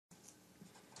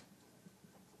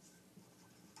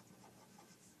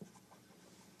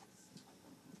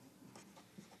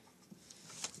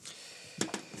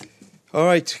All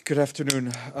right, good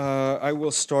afternoon. I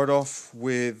will start off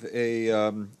with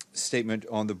a statement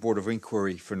on the Board of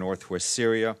Inquiry for Northwest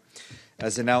Syria.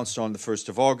 As announced on the 1st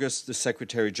of August, the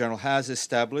Secretary General has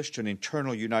established an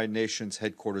internal United Nations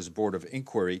Headquarters Board of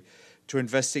Inquiry to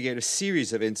investigate a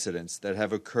series of incidents that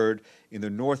have occurred in the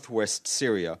northwest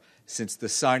Syria since the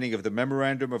signing of the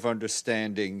Memorandum of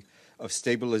Understanding of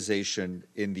Stabilization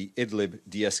in the Idlib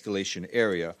De-escalation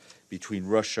Area between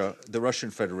Russia, the Russian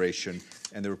Federation,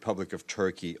 and the Republic of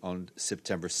Turkey on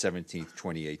September 17,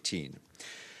 2018.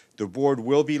 The board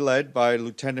will be led by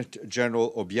Lieutenant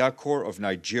General Obiakor of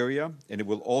Nigeria, and it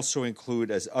will also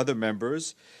include as other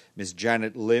members Ms.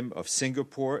 Janet Lim of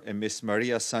Singapore and Ms.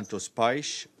 Maria Santos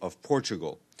Pais of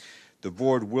Portugal. The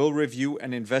board will review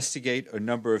and investigate a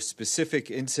number of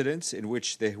specific incidents in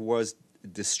which there was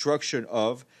destruction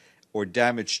of or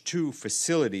damage to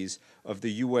facilities of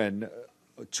the UN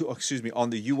on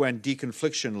the UN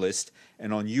deconfliction list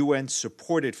and on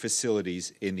UN-supported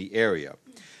facilities in the area.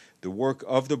 The work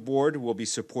of the board will be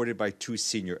supported by two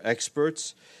senior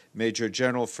experts, Major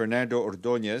General Fernando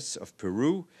Ordóñez of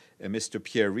Peru and Mr.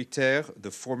 Pierre Ryter,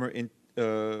 the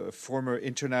former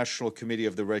International Committee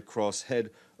of the Red Cross head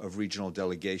of Regional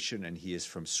Delegation, and he is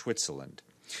from Switzerland.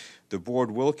 The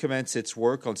board will commence its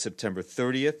work on September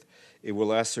 30th. It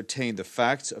will ascertain the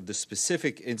facts of the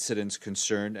specific incidents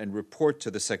concerned and report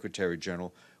to the Secretary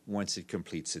General once it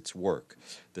completes its work.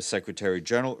 The Secretary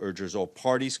General urges all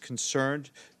parties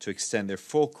concerned to extend their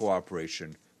full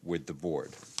cooperation with the board.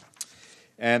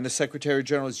 And the Secretary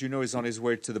General, as you know, is on his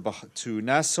way to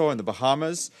Nassau in the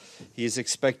Bahamas. He is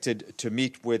expected to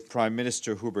meet with Prime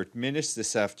Minister Hubert Minnis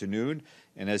this afternoon.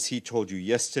 And as he told you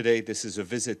yesterday, this is a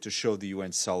visit to show the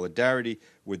UN's solidarity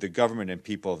with the government and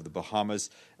people of the Bahamas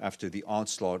after the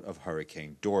onslaught of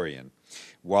Hurricane Dorian.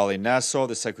 While in Nassau,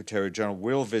 the Secretary General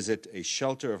will visit a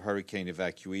shelter of hurricane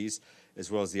evacuees,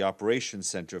 as well as the Operations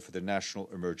Center for the National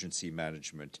Emergency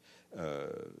Management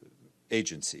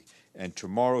Agency. And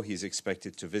tomorrow he's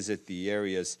expected to visit the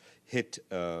areas hit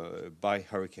by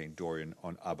Hurricane Dorian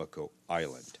on Obiakor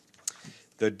Island.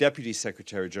 The Deputy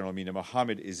Secretary General, Mina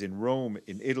Mohammed, is in Rome,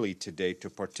 in Italy today to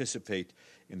participate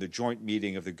in the joint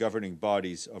meeting of the governing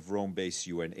bodies of Rome-based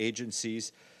UN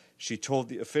agencies. She told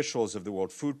the officials of the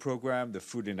World Food Programme, the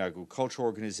Food and Agriculture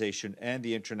Organization, and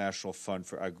the International Fund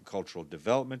for Agricultural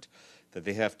Development that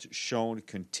they have shown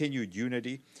continued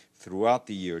unity throughout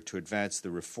the year to advance the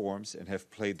reforms and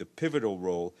have played the pivotal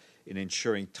role in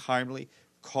ensuring timely,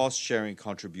 cost-sharing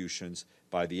contributions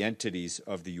by the entities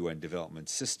of the UN development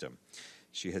system.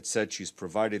 She had said she's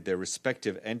provided their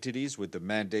respective entities with the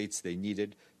mandates they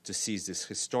needed to seize this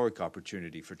historic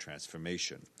opportunity for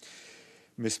transformation.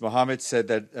 Ms. Mohammed said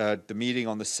that at the meeting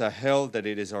on the Sahel that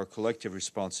it is our collective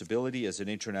responsibility as an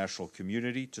international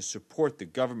community to support the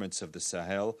governments of the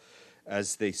Sahel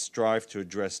as they strive to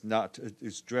address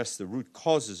the root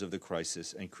causes of the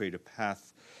crisis and create a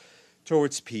path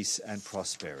towards peace and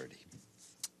prosperity.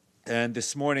 And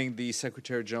this morning, the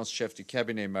Secretary General's chef de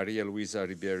cabinet, Maria Luisa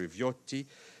Ribeiro-Viotti,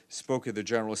 spoke at the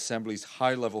General Assembly's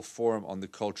high-level forum on the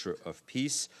culture of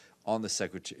peace.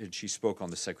 She spoke on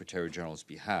the Secretary General's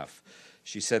behalf.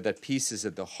 She said that peace is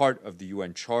at the heart of the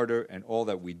UN Charter and all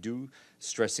that we do,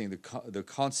 stressing the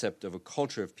concept of a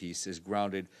culture of peace is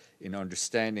grounded in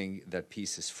understanding that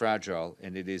peace is fragile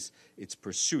and its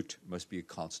pursuit must be a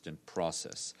constant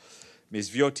process. Ms.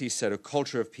 Viotti said a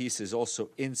culture of peace is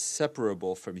also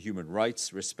inseparable from human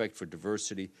rights, respect for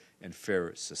diversity, and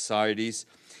fairer societies.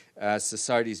 As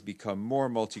societies become more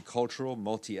multicultural,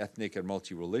 multi-ethnic, and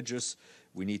multi-religious,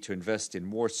 we need to invest in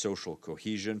more social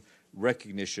cohesion,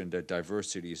 recognition that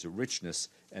diversity is a richness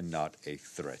and not a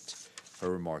threat. Her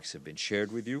remarks have been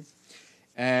shared with you.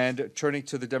 And turning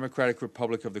to the Democratic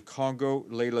Republic of the Congo,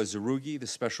 Leila Zerugi, the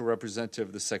Special Representative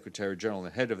of the Secretary General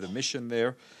and head of the mission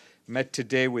there, met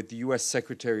today with the U.S.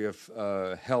 Secretary of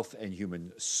Health and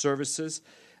Human Services,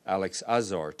 Alex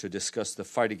Azar, to discuss the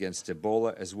fight against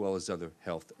Ebola as well as other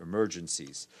health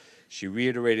emergencies. She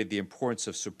reiterated the importance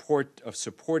of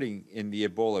supporting in the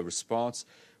Ebola response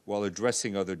while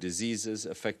addressing other diseases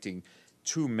affecting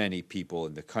too many people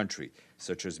in the country,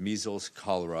 such as measles,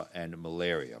 cholera, and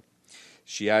malaria.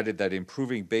 She added that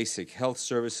improving basic health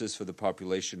services for the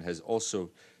population has also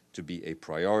to be a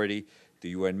priority. The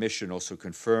UN mission also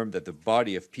confirmed that the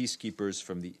body of peacekeepers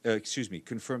from the peacekeeper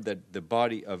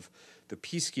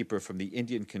from the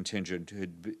Indian contingent who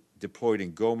had been deployed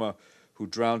in Goma, who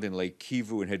drowned in Lake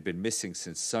Kivu and had been missing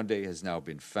since Sunday, has now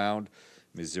been found.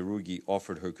 Ms. Zerugi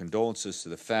offered her condolences to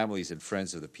the families and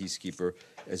friends of the peacekeeper,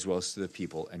 as well as to the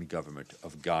people and government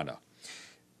of Ghana.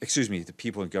 the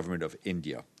people and government of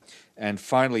India. And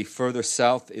finally, further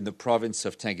south in the province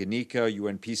of Tanganyika,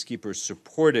 UN peacekeepers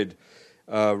supported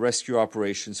rescue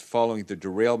operations following the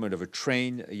derailment of a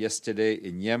train yesterday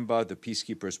in Yemba. The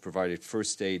peacekeepers provided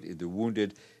first aid in the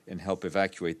wounded and helped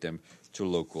evacuate them to a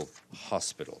local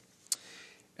hospital.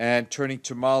 And turning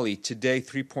to Mali, today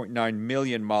 3.9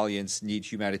 million Malians need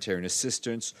humanitarian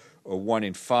assistance, or 1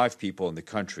 in 5 people in the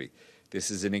country. This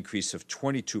is an increase of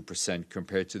 22%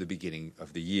 compared to the beginning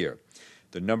of the year.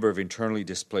 The number of internally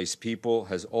displaced people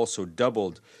has also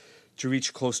doubled to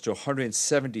reach close to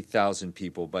 170,000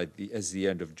 people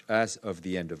as of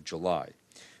the end of July.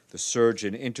 The surge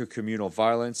in intercommunal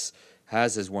violence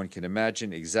has, as one can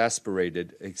imagine,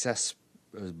 exacerbated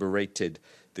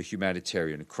the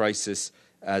humanitarian crisis.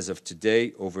 As of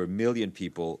today, over 1 million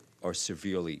people are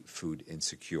severely food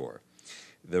insecure.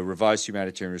 The revised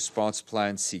humanitarian response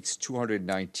plan seeks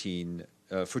 2019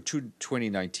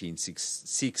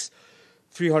 seeks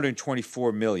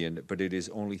 324 million, but it is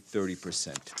only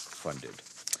 30% funded.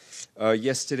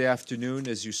 Yesterday afternoon,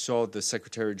 as you saw, the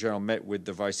Secretary General met with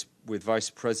Vice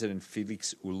President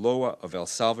Felix Ulloa of El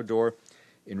Salvador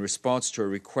in response to a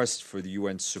request for the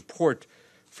UN support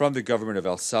from the government of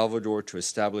El Salvador to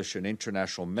establish an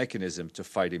international mechanism to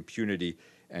fight impunity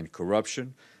and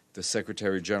corruption. The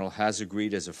Secretary General has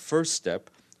agreed as a first step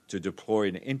to deploy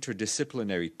an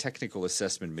interdisciplinary technical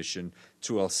assessment mission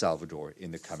to El Salvador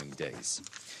in the coming days.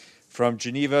 From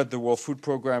Geneva, the World Food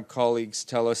Programme colleagues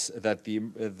tell us that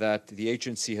the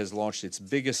agency has launched its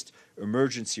biggest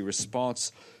emergency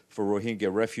response for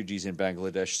Rohingya refugees in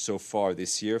Bangladesh so far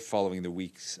this year, following the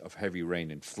weeks of heavy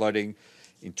rain and flooding.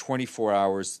 In 24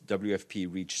 hours,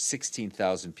 WFP reached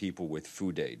 16,000 people with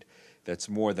food aid. That's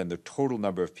more than the total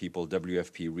number of people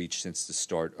WFP reached since the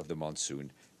start of the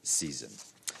monsoon season.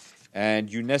 And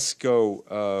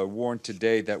UNESCO warned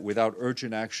today that without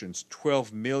urgent actions,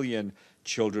 12 million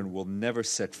children will never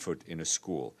set foot in a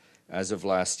school. As of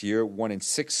last year, 1 in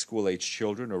 6 school-age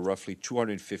children, or roughly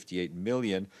 258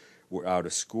 million, were out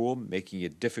of school, making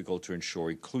it difficult to ensure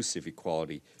inclusive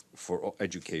equality for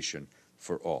education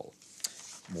for all.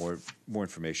 More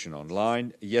information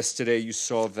online. Yesterday, you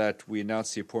saw that we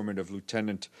announced the appointment of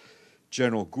Lieutenant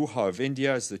General Guha of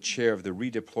India as the chair of the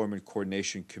Redeployment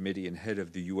Coordination Committee and head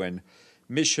of the UN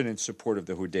mission in support of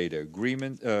the Hodeidah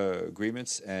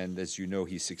agreements. And as you know,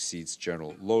 he succeeds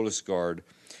General Lolesgaard,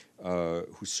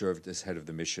 who served as head of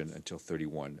the mission until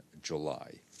 31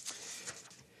 July.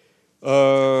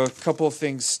 A couple of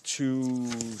things to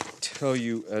tell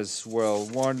you as well.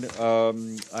 One,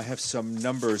 I have some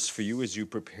numbers for you as you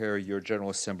prepare your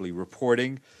General Assembly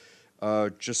reporting.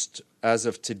 Just as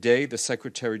of today, the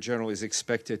Secretary General is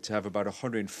expected to have about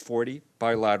 140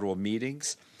 bilateral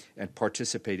meetings and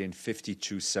participate in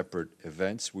 52 separate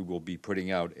events. We will be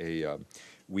putting out a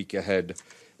week ahead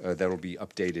that will be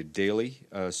updated daily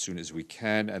as soon as we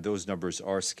can, and those numbers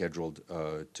are scheduled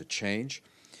to change.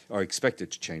 Are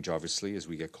expected to change, obviously, as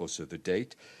we get closer to the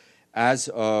date. As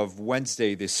of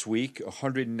Wednesday this week,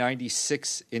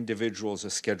 196 individuals are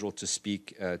scheduled to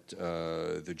speak at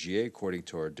the GA, according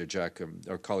to our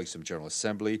colleagues from General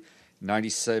Assembly,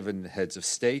 97 heads of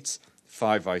states,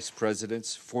 5 vice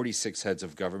presidents, 46 heads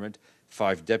of government,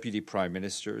 5 deputy prime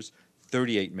ministers,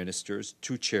 38 ministers,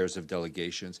 2 chairs of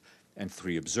delegations, and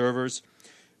 3 observers.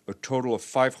 A total of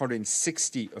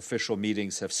 560 official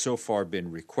meetings have so far been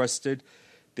requested.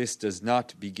 This does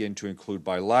not begin to include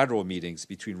bilateral meetings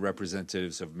between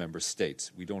representatives of member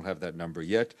states. We don't have that number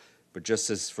yet, but just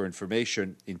as for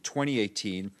information, in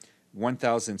 2018,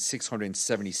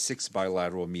 1,676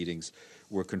 bilateral meetings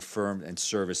were confirmed and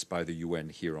serviced by the UN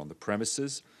here on the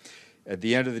premises. At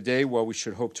the end of the day, while we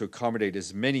should hope to accommodate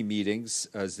as many meetings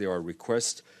as there are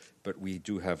requests, but we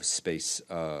do have a space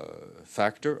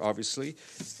factor, obviously,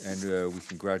 and we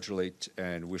congratulate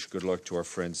and wish good luck to our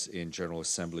friends in General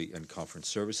Assembly and Conference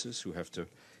Services who have to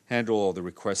handle all the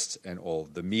requests and all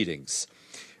the meetings.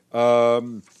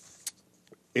 In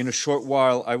a short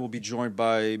while, I will be joined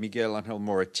by Miguel Angel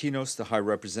Moratinos, the High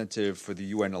Representative for the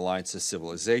UN Alliance of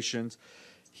Civilizations.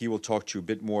 He will talk to you a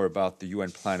bit more about the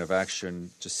UN Plan of Action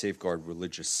to Safeguard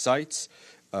Religious Sites,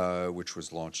 which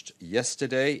was launched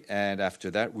yesterday, and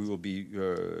after that we will be.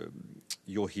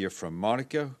 You'll hear from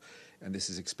Monica, and this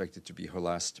is expected to be her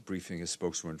last briefing as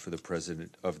spokeswoman for the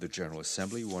President of the General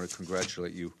Assembly. We want to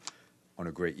congratulate you on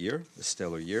a great year, a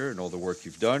stellar year, and all the work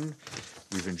you've done.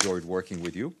 We've enjoyed working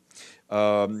with you.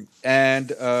 Lastly,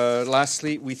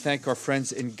 we thank our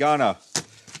friends in Ghana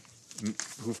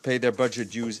who've paid their budget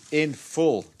dues in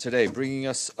full today, bringing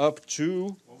us up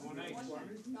to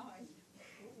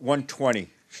 120.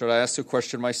 Should I ask a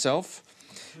question myself?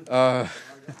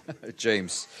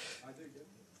 James.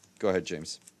 Go ahead,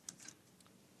 James.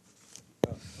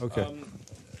 Okay.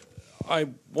 I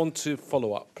want to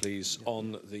follow up, please,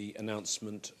 on the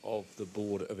announcement of the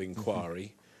Board of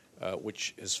Inquiry,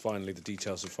 which is finally, the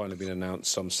details have finally been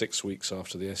announced some 6 weeks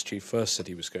after the SG first said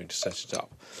he was going to set it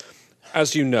up.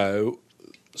 As you know,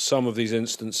 some of these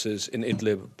instances in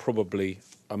Idlib probably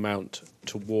amount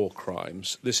to war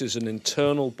crimes. This is an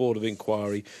internal Board of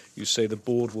Inquiry. You say the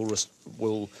board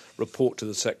will report to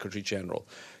the Secretary General.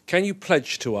 Can you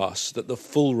pledge to us that the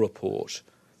full report,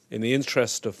 in the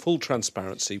interest of full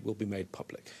transparency, will be made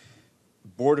public?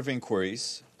 Board of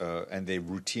Inquiries, and they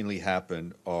routinely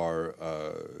happen, are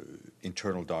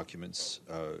internal documents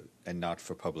and not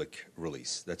for public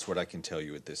release. That's what I can tell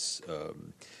you at this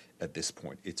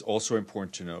point. It's also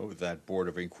important to know that Board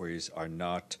of Inquiries are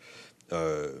not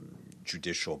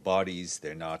judicial bodies.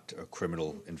 They're not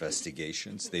criminal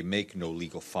investigations. They make no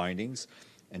legal findings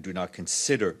and do not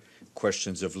consider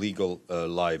questions of legal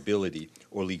liability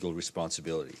or legal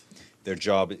responsibility. Their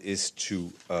job is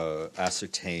to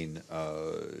ascertain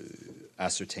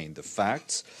the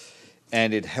facts,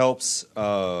 and it helps.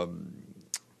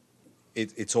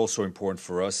 It's also important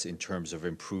for us in terms of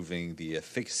improving the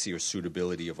efficacy or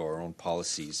suitability of our own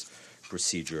policies,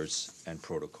 procedures, and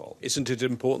protocol. Isn't it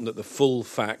important that the full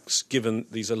facts, given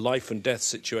these are life and death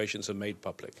situations, are made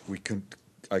public?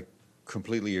 I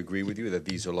completely agree with you that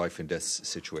these are life and death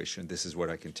situations. This is what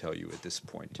I can tell you at this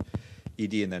point.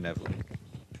 Edie and then Evelyn.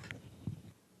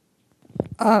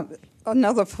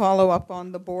 Another follow-up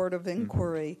on the Board of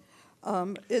Inquiry.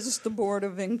 Is the Board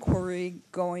of Inquiry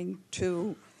going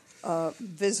to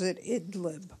visit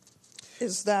Idlib?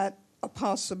 Is that a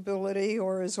possibility,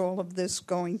 or is all of this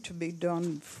going to be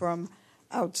done from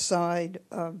outside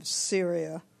of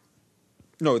Syria?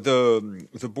 No,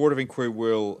 the Board of Inquiry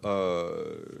will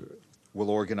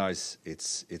organize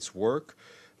its work.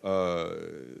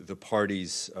 The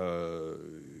parties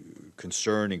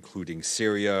concerned, including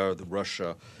Syria,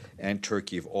 Russia, and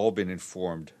Turkey, have all been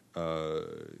informed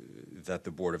that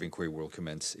the Board of Inquiry will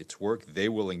commence its work. They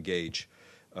will engage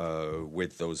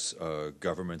with those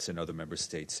governments and other member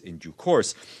states in due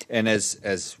course. And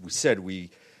as we said,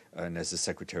 and as the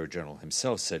Secretary General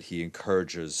himself said, he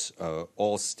encourages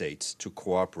all states to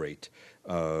cooperate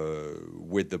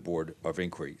with the Board of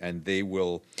Inquiry, and they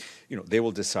will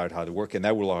decide how to work, and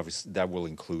that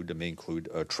may include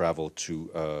travel to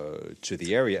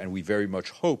the area, and we very much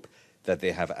hope that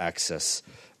they have access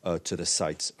to the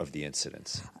sites of the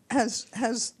incidents. Has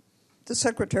the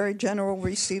Secretary General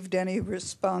received any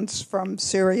response from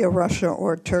Syria, Russia,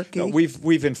 or Turkey? No,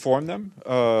 we've informed them.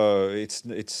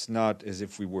 It's not as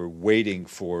if we were waiting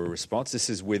for a response. This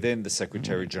is within the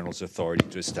Secretary General's authority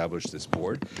to establish this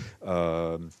board,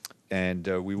 and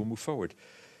we will move forward.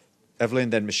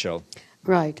 Evelyn, then Michelle.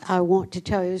 Right. I want to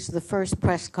tell you, it's the first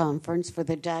press conference for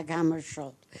the Dag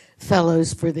Hammarskjöld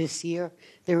Fellows for this year.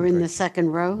 They're in the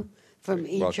second row from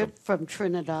Egypt, Welcome. from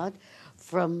Trinidad,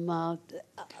 from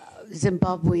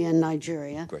Zimbabwe and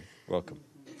Nigeria. Great. Welcome.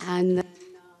 And then,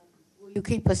 will you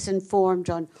keep us informed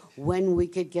on when we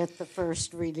could get the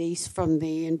first release from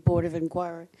the Board of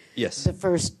Inquiry? Yes. The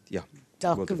first Yeah.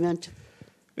 document.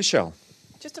 Michelle.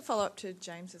 Just to follow up to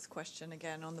James's question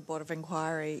again on the Board of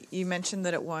Inquiry, you mentioned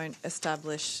that it won't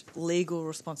establish legal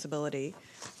responsibility,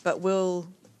 but will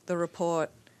the report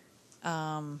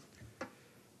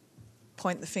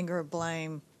point the finger of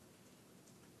blame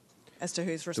as to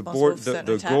who's responsible for certain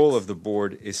attacks? The goal of the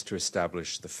board is to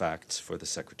establish the facts for the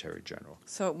Secretary General.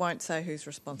 So it won't say who's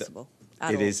responsible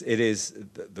It is.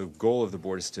 The goal of the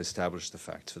board is to establish the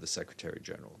facts for the Secretary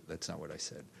General. That's not what I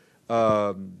said.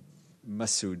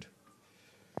 Masood.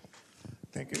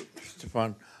 Thank you,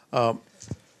 Stéphane. The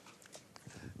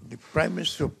Prime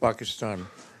Minister of Pakistan,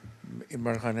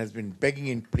 Imran Khan, has been begging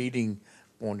and pleading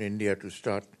on India to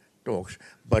start talks,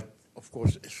 but of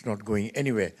course it's not going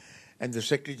anywhere. And the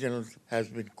Secretary General has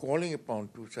been calling upon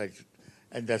two sides,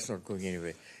 and that's not going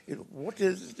anywhere. What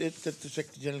is it that the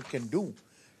Secretary General can do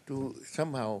to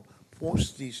somehow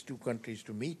force these two countries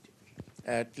to meet,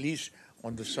 at least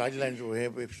on the sidelines over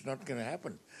here, if it's not going to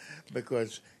happen?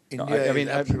 Because India is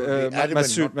absolutely adamant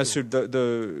Masood,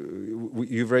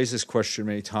 you've raised this question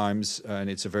many times, and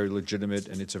it's a very legitimate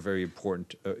and it's a very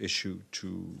important issue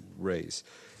to raise.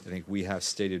 I think we have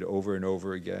stated over and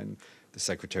over again the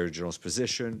Secretary General's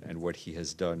position and what he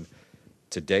has done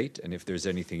to date, and if there's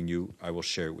anything new, I will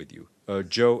share it with you.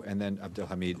 Joe, and then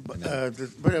Abdelhamid.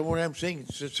 But what I'm saying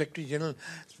is the Secretary General's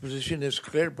position is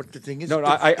clear, but the thing is... No,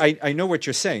 I know what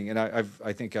you're saying, and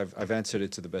I think I've answered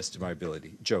it to the best of my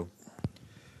ability. Joe.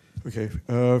 Okay.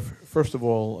 First of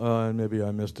all, and maybe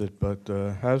I missed it, but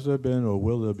has there been or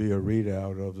will there be a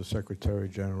readout of the Secretary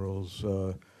General's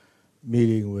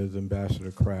meeting with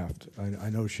Ambassador Kraft? I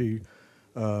know she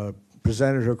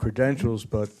presented her credentials,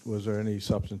 but was there any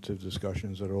substantive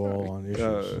discussions at all on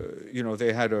issues?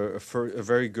 They had a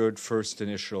very good first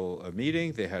initial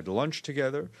meeting. They had lunch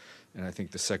together, and I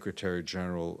think the Secretary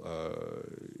General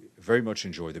very much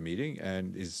enjoyed the meeting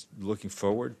and is looking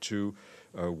forward to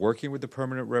working with the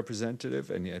permanent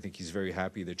representative. And I think he's very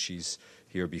happy that she's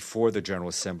here before the General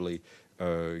Assembly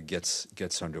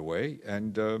gets underway.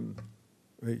 And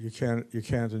you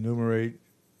can't enumerate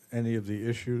any of the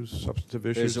issues, substantive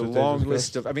issues? There's a long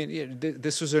list of.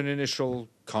 This was an initial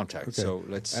contact, okay. So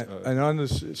let's. And on the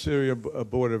Syria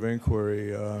Board of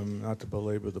Inquiry, not to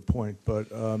belabor the point, but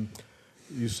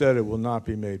you said it will not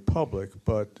be made public.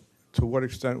 But to what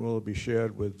extent will it be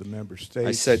shared with the member states?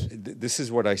 I said this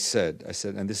is what I said. I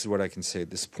said, and this is what I can say at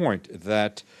this point,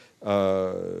 that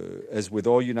as with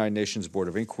all United Nations Board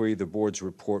of Inquiry, the board's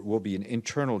report will be an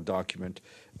internal document,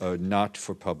 not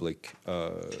for public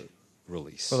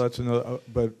release. Well, that's another.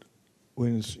 But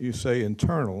when you say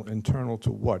internal to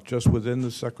what? Just within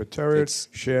the Secretariat,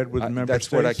 shared with member states?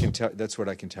 That's what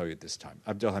I can tell you at this time.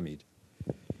 Abdelhamid.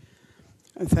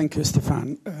 Thank you,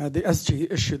 Stéphane. The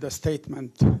SG issued a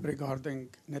statement regarding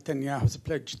Netanyahu's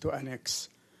pledge to annex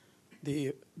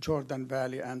the Jordan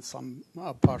Valley and some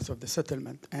parts of the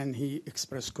settlement, and he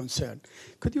expressed concern.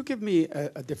 Could you give me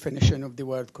a definition of the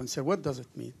word concern? What does it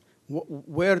mean?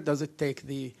 Where does it take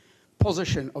the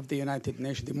position of the United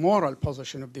Nations, the moral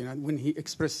position of the United Nations, when he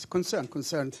expresses concern?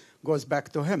 Concern goes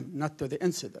back to him, not to the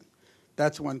incident.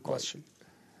 That's one question.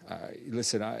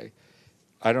 Listen, I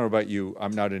don't know about you.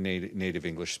 I'm not a native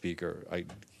English speaker.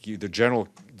 The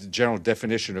general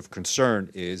definition of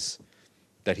concern is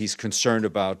that he's concerned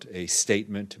about a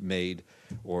statement made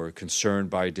or concerned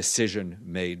by a decision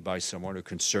made by someone or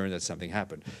concerned that something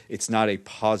happened. It's not a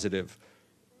positive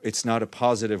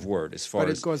word as far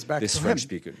as this French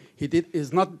speaker. He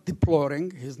is not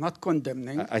deploring. He's not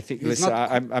condemning. I think. Listen,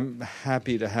 I'm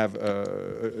happy to have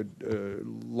a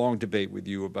long debate with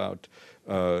you about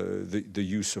the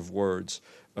use of words.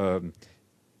 When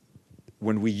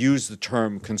we use the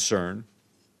term concern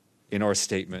in our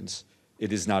statements,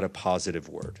 it is not a positive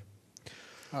word.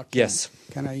 Yes.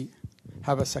 Can I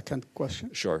have a second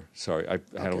question? Sure. Sorry, I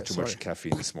had a little too much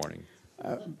caffeine this morning.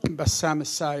 Bassam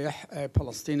al-Sayeh, a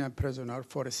Palestinian prisoner,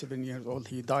 47 years old,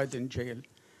 he died in jail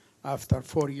after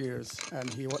 4 years,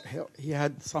 and he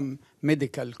had some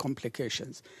medical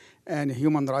complications. And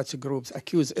human rights groups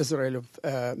accuse Israel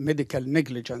of medical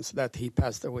negligence that he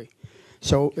passed away.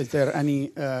 So is there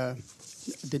any...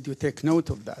 did you take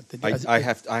note of that?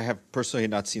 I have personally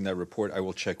not seen that report. I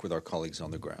will check with our colleagues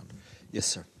on the ground. Yes,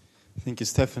 sir. Thank you,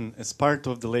 Stéphane. As part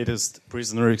of the latest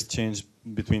prisoner exchange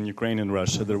between Ukraine and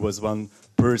Russia, there was one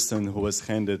person who was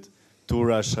handed to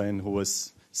Russia and who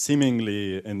was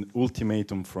seemingly an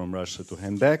ultimatum from Russia to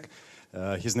hand back.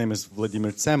 His name is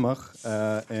Vladimir Tsemach,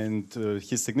 and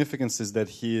his significance is that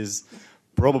he is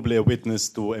probably a witness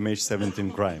to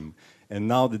MH17 crime. And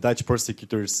now the Dutch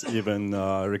prosecutors even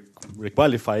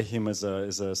requalify him as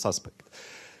a suspect.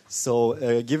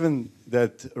 So given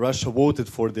that Russia voted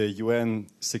for the UN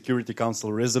Security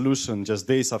Council resolution just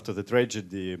days after the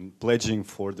tragedy, pledging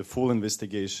for the full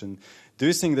investigation, do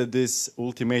you think that this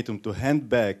ultimatum to hand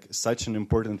back such an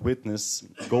important witness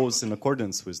goes in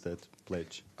accordance with that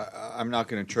pledge? I'm not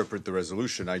going to interpret the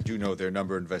resolution. I do know there are a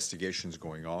number of investigations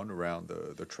going on around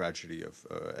the tragedy of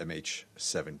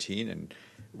MH17, and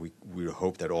we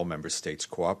hope that all member states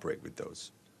cooperate with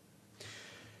those.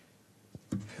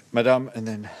 Madame, and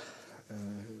then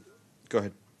go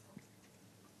ahead.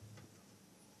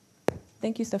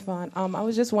 Thank you, Stéphane. I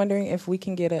was just wondering if we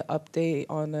can get an update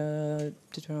on the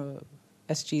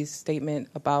SG's statement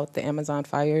about the Amazon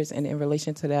fires, and in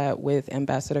relation to that, with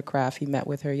Ambassador Kraft, he met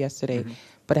with her yesterday. Mm-hmm.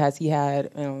 But has he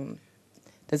had?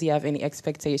 Does he have any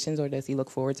expectations, or does he look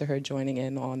forward to her joining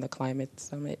in on the climate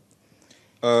summit?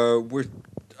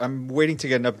 I'm waiting to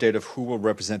get an update of who will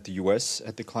represent the U.S.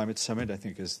 at the climate summit. I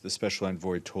think, as the special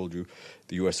envoy told you,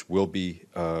 the U.S. will be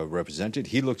represented.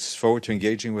 He looks forward to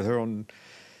engaging with her on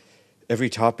every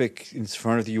topic in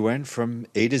front of the UN from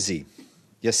A to Z.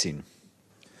 Yassine.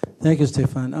 Thank you,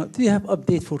 Stéphane. Do you have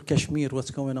update for Kashmir? What's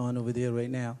going on over there right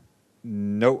now?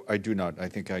 No, I do not. I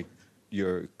think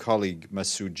your colleague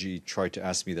Masoudji tried to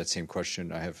ask me that same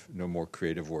question. I have no more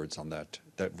creative words on that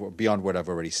beyond what I've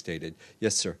already stated.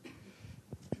 Yes, sir.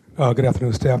 Good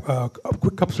afternoon, staff. A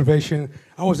quick observation.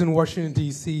 I was in Washington,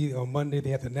 D.C. on Monday. They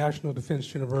had the National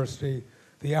Defense University,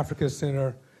 the Africa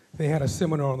Center. They had a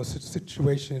seminar on the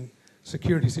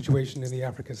security situation in the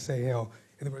African Sahel.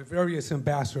 And there were various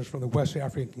ambassadors from the West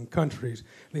African countries.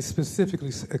 They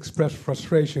specifically expressed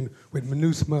frustration with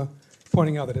MINUSMA,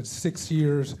 pointing out that it's 6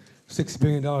 years $6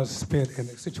 billion spent, and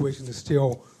the situation is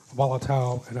still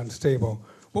volatile and unstable.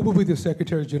 What would be the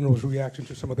Secretary General's reaction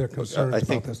to some of their concerns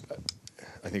about this?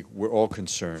 I think we're all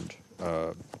concerned,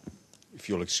 if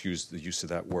you'll excuse the use of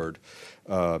that word,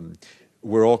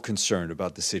 we're all concerned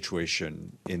about the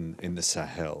situation in the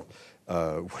Sahel.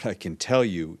 What I can tell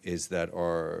you is that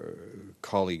our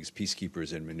colleagues,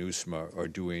 peacekeepers in MINUSMA, are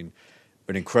doing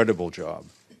an incredible job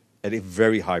at a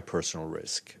very high personal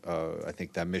risk. I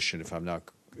think that mission, if I'm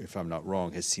not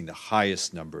wrong, has seen the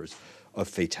highest numbers of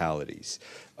fatalities.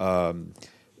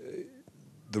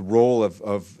 The role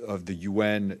of the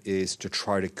UN is to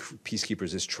try to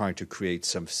peacekeepers is trying to create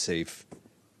some safe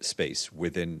space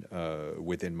within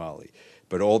Mali,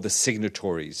 but all the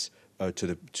signatories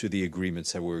to the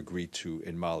agreements that were agreed to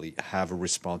in Mali have a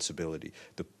responsibility.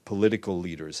 The political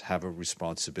leaders have a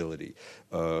responsibility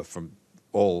from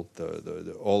all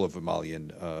of the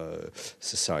Malian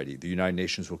society. The United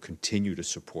Nations will continue to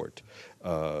support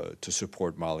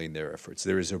Mali in their efforts.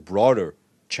 There is a broader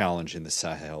challenge in the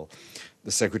Sahel.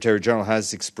 The Secretary General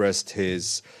has expressed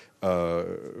his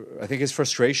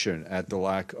frustration at the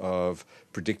lack of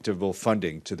predictable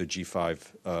funding to the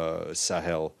G5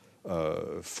 Sahel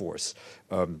force.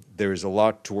 There is a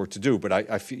lot to work to do, but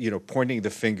I feel, pointing the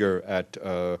finger at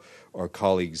our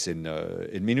colleagues in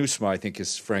MINUSMA, I think,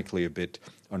 is frankly a bit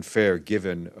unfair,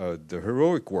 given the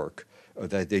heroic work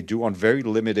that they do on very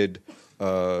limited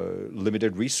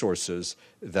resources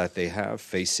that they have,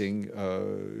 facing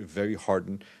very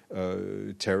hardened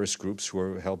terrorist groups who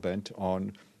are hell-bent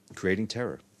on creating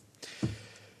terror.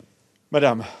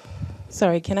 Madame.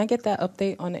 Sorry, can I get that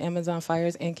update on the Amazon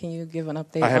fires, and can you give an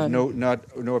update? I have no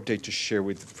update to share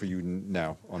for you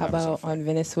now on how Amazon about fire. On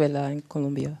Venezuela and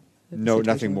Colombia? No,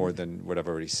 nothing more than what I've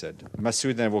already said.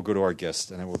 Masoud, then we'll go to our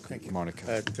guest, and then we'll thank you,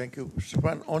 Monica. Thank you,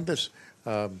 Stéphane. On this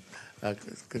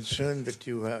concern that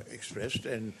you have expressed,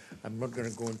 and I'm not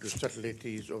going to go into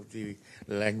subtleties of the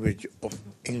language of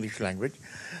English language,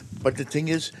 but the thing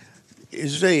is,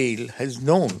 Israel has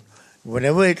known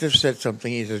whenever it has said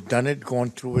something, it has done it, gone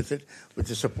through with it, with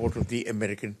the support of the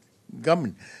American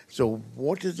government. So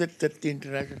what is it that the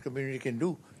international community can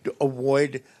do to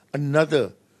avoid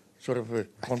another sort of a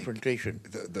confrontation?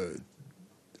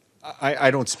 I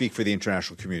don't speak for the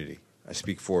international community. I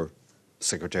speak for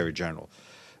Secretary General.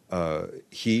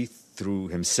 He, through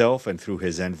himself and through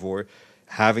his envoy,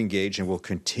 have engaged and will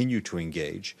continue to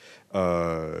engage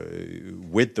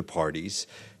with the parties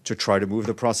to try to move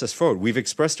the process forward. We've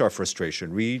expressed our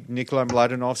frustration. Read Nikolai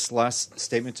Mladenov's last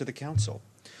statement to the Council.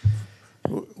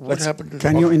 What happened to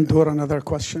Can you endure another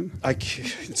question?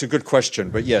 It's a good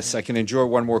question, but yes, I can endure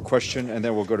one more question, and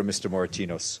then we'll go to Mr.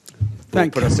 Moratinos.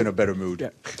 Thank Put you. us in a better mood. Yeah.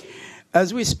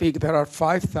 As we speak, there are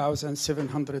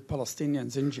 5,700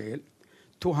 Palestinians in jail,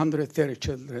 230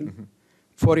 children,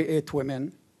 48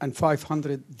 women, and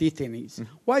 500 detainees.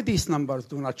 Why these numbers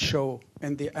do not show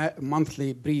in the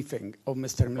monthly briefing of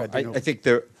Mr. Mladenov? I think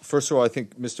first of all, I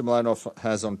think Mr. Mladenov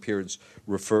has on periods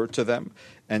referred to them.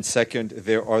 And second,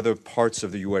 there are the parts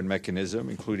of the UN mechanism,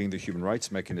 including the human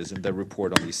rights mechanism, that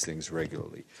report on these things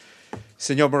regularly.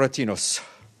 Senor Moratinos.